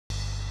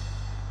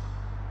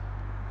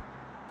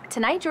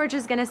Tonight, George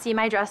is gonna see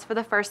my dress for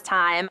the first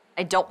time.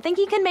 I don't think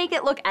he can make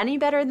it look any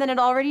better than it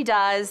already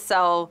does,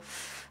 so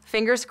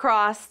fingers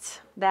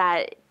crossed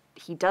that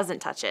he doesn't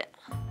touch it.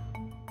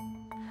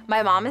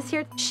 My mom is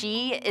here.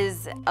 She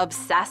is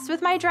obsessed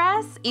with my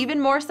dress, even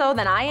more so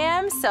than I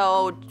am,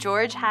 so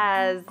George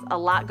has a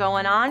lot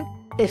going on.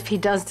 If he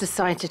does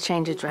decide to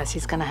change a dress,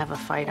 he's gonna have a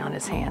fight on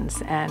his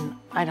hands, and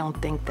I don't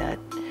think that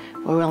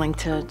we're willing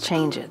to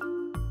change it.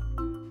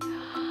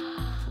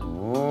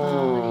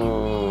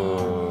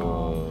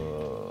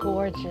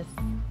 Gorgeous.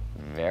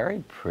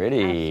 Very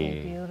pretty.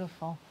 Absolutely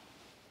beautiful.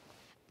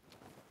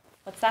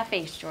 What's that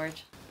face,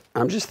 George?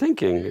 I'm just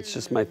thinking. It's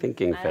just my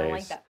thinking I face. don't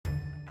like that.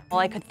 All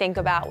I could think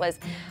about was,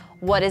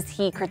 what is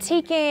he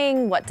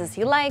critiquing? What does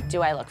he like?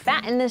 Do I look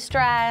fat in this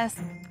dress?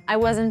 I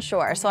wasn't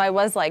sure, so I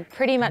was like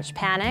pretty much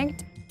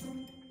panicked.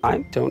 I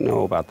don't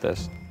know about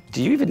this.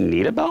 Do you even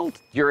need a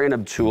belt? You're in a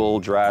tulle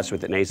dress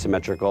with an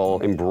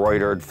asymmetrical,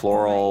 embroidered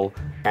floral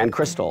and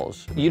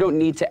crystals. You don't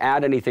need to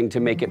add anything to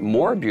make it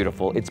more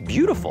beautiful. It's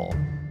beautiful.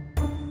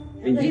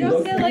 You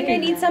don't feel like I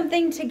need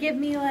something to give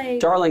me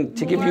like... Darling,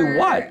 to give you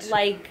what?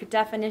 Like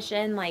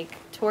definition, like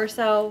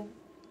torso.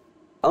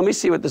 Let me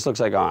see what this looks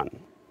like on.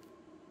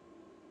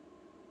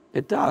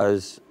 It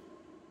does.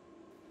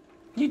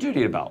 You do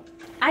need a belt.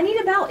 I need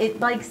a belt.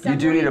 It like You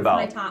do need a separates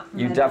my belt. top from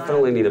You my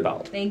definitely bottom. need a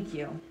belt. Thank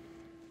you.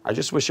 I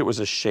just wish it was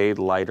a shade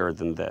lighter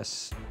than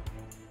this.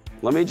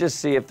 Let me just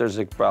see if there's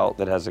a belt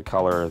that has a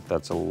color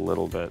that's a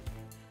little bit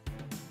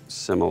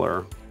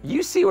similar.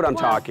 You see what I'm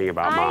talking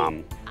about,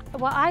 Mom.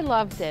 Well, I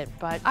loved it,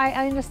 but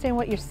I understand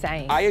what you're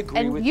saying. I agree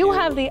and with you. you. And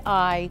you have the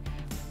eye.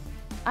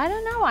 I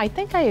don't know, I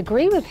think I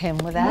agree with him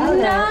without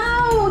it.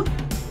 No!